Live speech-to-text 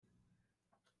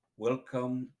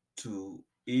Welcome to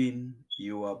In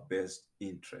Your Best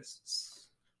Interests,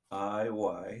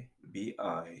 IYBI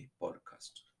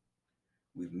podcast.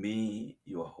 With me,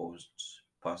 your host,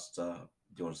 Pastor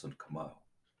Johnson Kamau.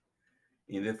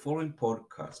 In the following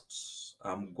podcasts,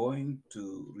 I'm going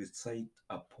to recite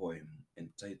a poem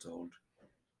entitled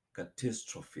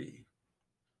Catastrophe.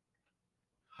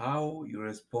 How you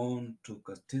respond to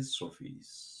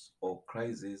catastrophes or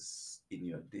crises in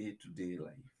your day to day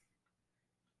life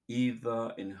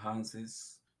either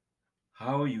enhances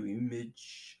how you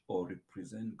image or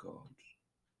represent God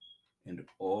and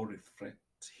or reflect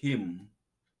Him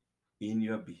in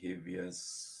your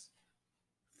behaviors,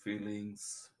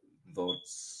 feelings,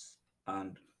 thoughts,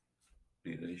 and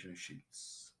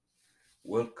relationships.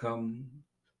 Welcome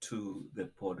to the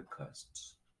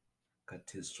podcast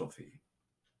Catastrophe.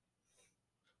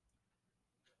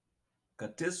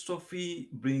 Catastrophe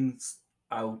brings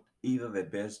out either the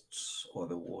best or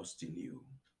the worst in you.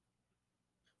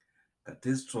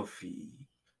 Catastrophe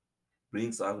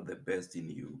brings out the best in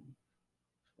you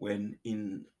when,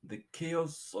 in the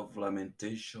chaos of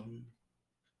lamentation,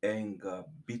 anger,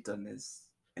 bitterness,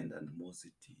 and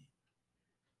animosity,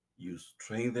 you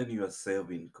strengthen yourself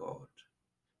in God.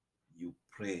 You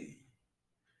pray,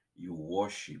 you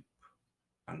worship,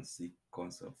 and seek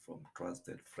counsel from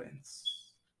trusted friends.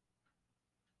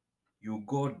 You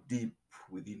go deep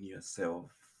within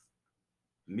yourself,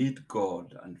 meet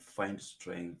God, and find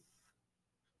strength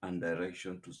and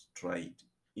direction to stride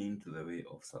into the way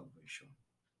of salvation.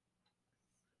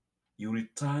 You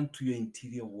return to your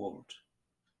interior world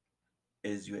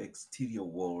as your exterior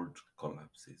world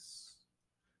collapses.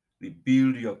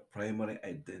 Rebuild your primary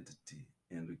identity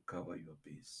and recover your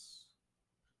peace.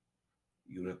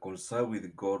 You reconcile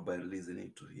with God by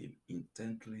listening to Him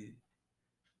intently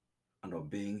and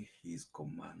obeying His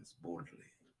commands boldly.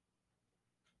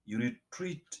 You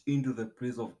retreat into the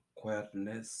place of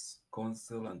quietness,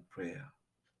 counsel, and prayer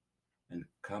and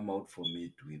come out from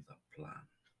it with a plan.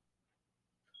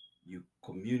 You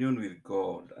communion with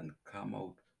God and come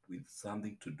out with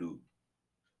something to do.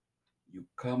 You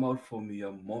come out from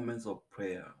your moments of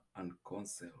prayer and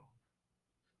counsel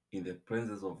in the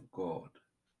presence of God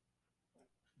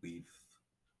with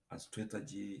a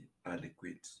strategy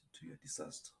adequate to your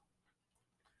disaster.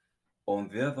 On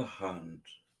the other hand,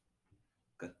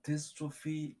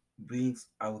 catastrophe brings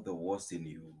out the worst in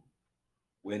you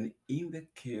when, in the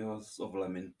chaos of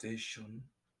lamentation,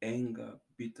 anger,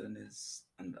 bitterness,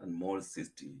 and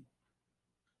animosity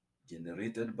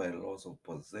generated by loss of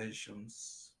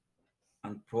possessions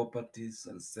and properties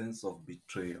and sense of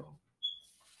betrayal,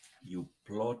 you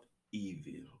plot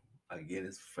evil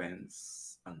against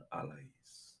friends and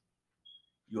allies.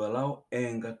 You allow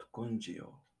anger to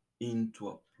congeal into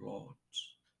a plot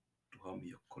to harm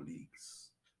your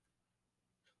colleagues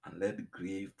and let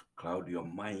grief cloud your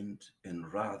mind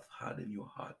and wrath harden your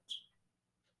heart.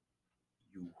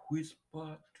 You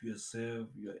whisper to yourself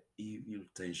your evil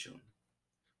tension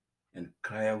and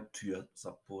cry out to your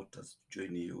supporters to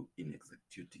join you in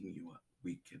executing your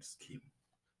wicked scheme.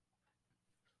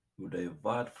 You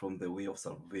divert from the way of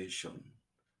salvation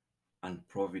and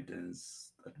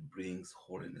providence that brings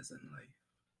holiness and life,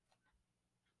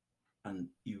 and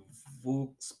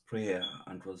evokes prayer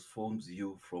and transforms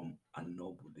you from a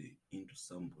nobody into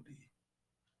somebody.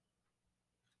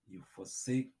 You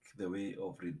forsake the way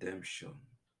of redemption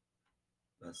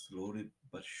that slowly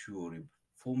but surely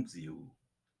forms you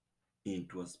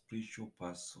into a spiritual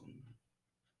person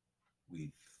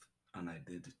with an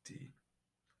identity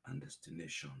and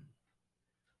destination.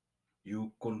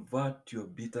 You convert your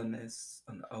bitterness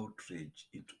and outrage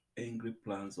into angry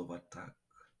plans of attack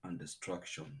and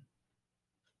destruction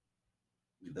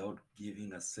without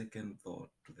giving a second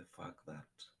thought to the fact that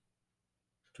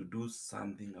to do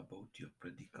something about your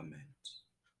predicament,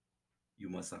 you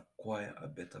must acquire a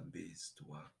better base to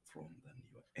work from than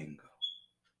your anger.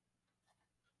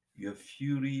 Your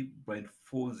fury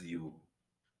blindfolds you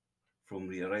from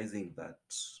realizing that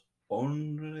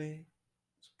only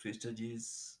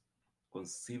strategies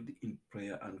conceived in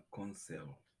prayer and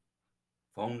counsel,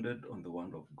 founded on the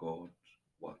word of God,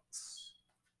 works.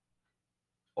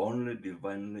 Only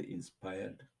divinely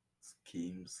inspired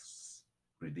schemes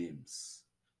redeems.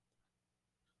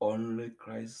 Only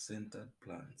Christ-centered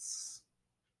plans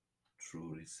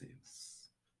truly saves.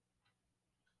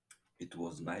 It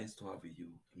was nice to have you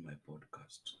in my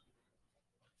podcast.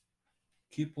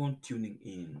 Keep on tuning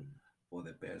in, for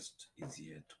the best is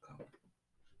yet to come.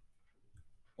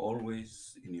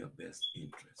 Always in your best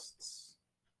interests.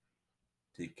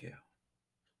 Take care.